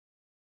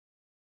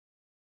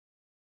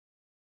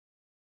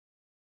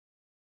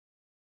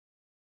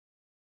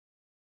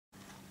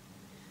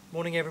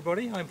Morning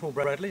everybody, I'm Paul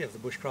Bradley of the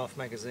Bushcraft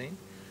Magazine.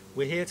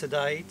 We're here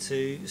today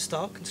to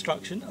start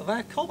construction of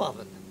our cob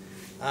oven.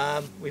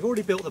 We've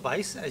already built the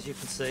base, as you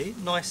can see.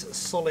 Nice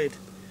solid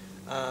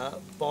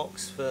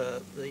box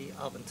for the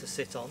oven to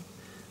sit on.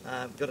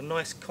 We've got a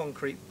nice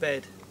concrete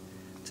bed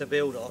to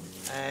build on,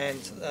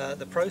 and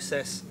the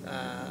process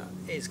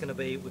is going to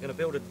be, we're going to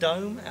build a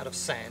dome out of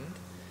sand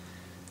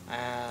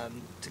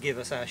to give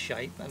us our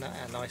shape and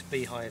our nice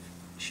beehive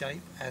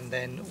shape, and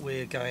then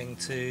we're going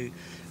to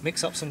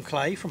mix up some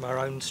clay from our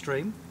own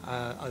stream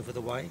over the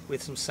way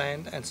with some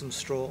sand and some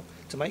straw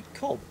to make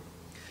cob,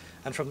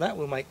 and from that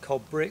we'll make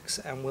cob bricks,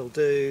 and we'll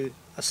do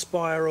a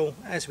spiral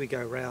as we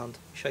go round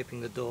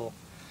shaping the door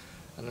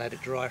and let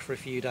it dry for a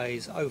few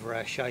days over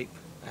our shape,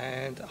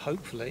 and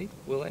hopefully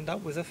we'll end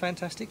up with a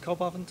fantastic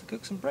cob oven to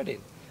cook some bread in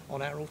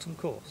on our autumn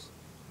course.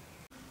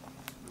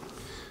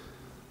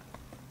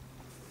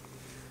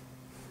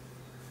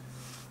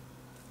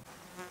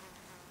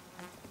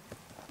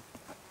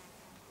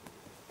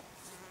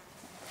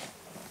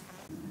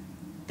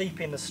 Deep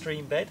in the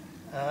stream bed,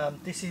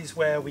 this is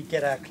where we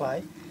get our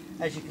clay.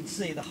 As you can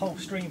see, the whole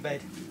stream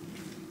bed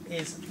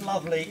is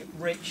lovely,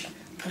 rich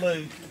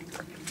blue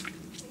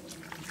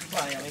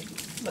clay. I mean,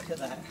 look at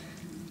that.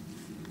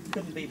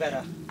 Couldn't be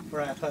better for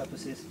our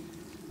purposes.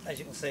 As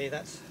you can see,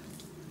 that's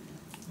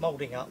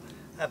moulding up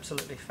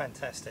absolutely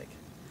fantastic.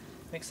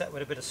 Mix that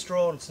with a bit of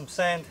straw and some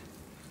sand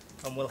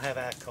and we'll have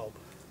our cob.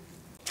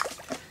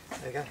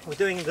 There we go. We're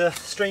doing the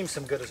stream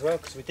some good as well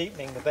because we're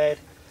deepening the bed.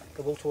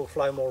 The water will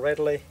flow more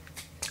readily.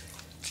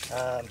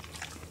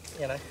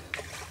 You know,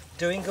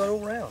 doing good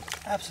all round.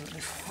 Absolutely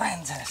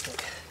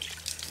fantastic.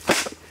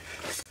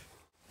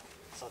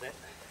 That's it.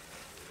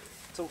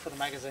 It's all for the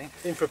magazine.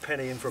 In for a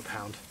penny, in for a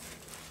pound.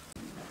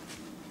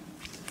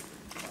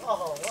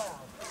 Oh wow.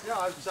 Yeah,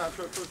 I was saying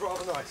it was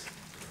rather nice.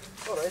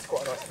 Oh, that is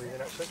quite a nice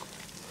feeling actually.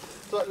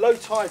 It's like low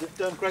tide at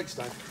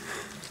Greatstone.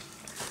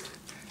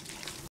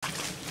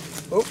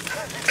 Oh.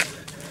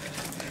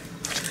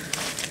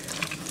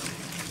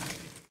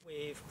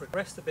 We've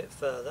progressed a bit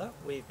further.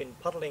 We've been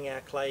puddling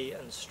our clay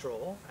and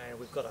straw, and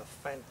we've got a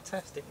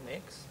fantastic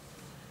mix.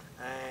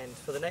 And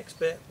for the next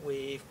bit,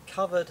 we've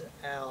covered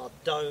our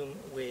dome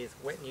with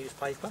wet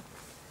newspaper.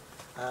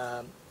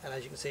 And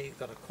as you can see, we've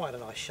got quite a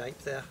nice shape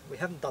there. We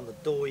haven't done the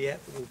door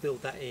yet, but we'll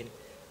build that in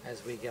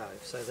as we go.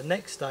 So the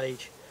next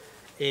stage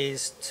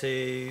is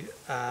to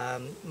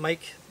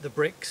make the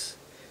bricks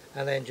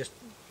and then just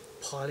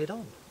pile it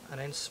on and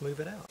then smooth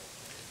it out.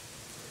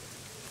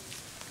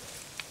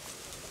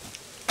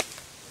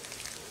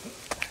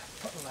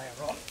 Put the layer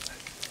on.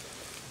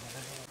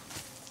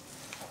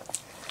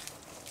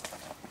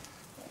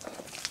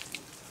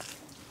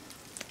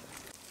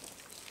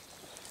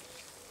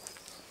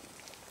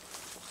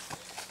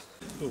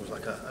 Ooh, it was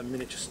like a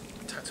miniature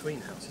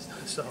Tatooine house, isn't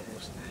it? Star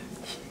Wars.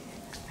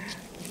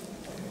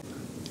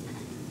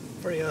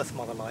 Very Earth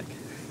Mother like.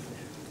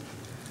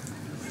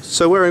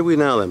 So where are we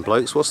now then,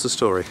 blokes? What's the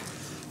story?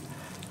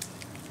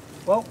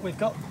 Well, we've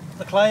got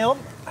the clay on,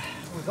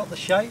 we've got the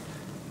shape,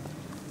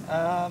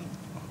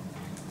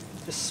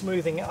 just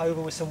smoothing it over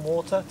with some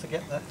water to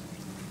get a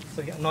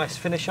nice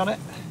finish on it.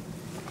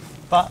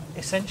 But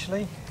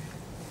essentially,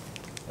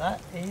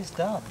 that is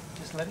done.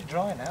 Just let it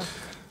dry now.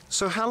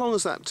 So how long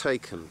has that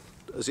taken,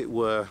 as it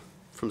were,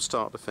 from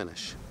start to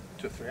finish?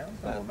 2 or 3 hours?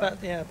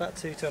 About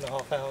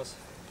 2.5 hours.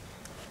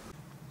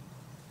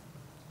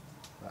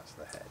 That's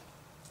the head.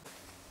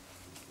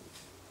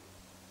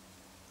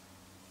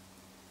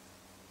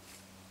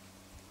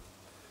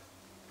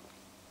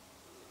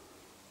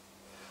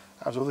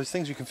 As all those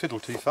things you can fiddle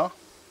too far.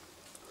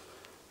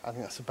 I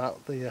think that's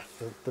about the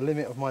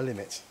limit of my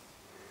limits.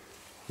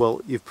 Well,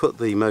 you've put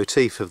the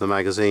motif of the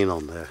magazine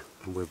on there,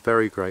 and we're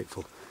very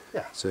grateful.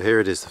 Yeah. So here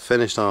it is, the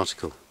finished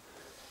article,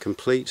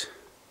 complete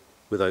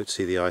with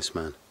Oatsy the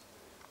Iceman.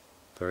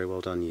 Very well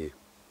done, you.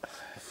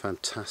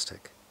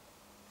 Fantastic.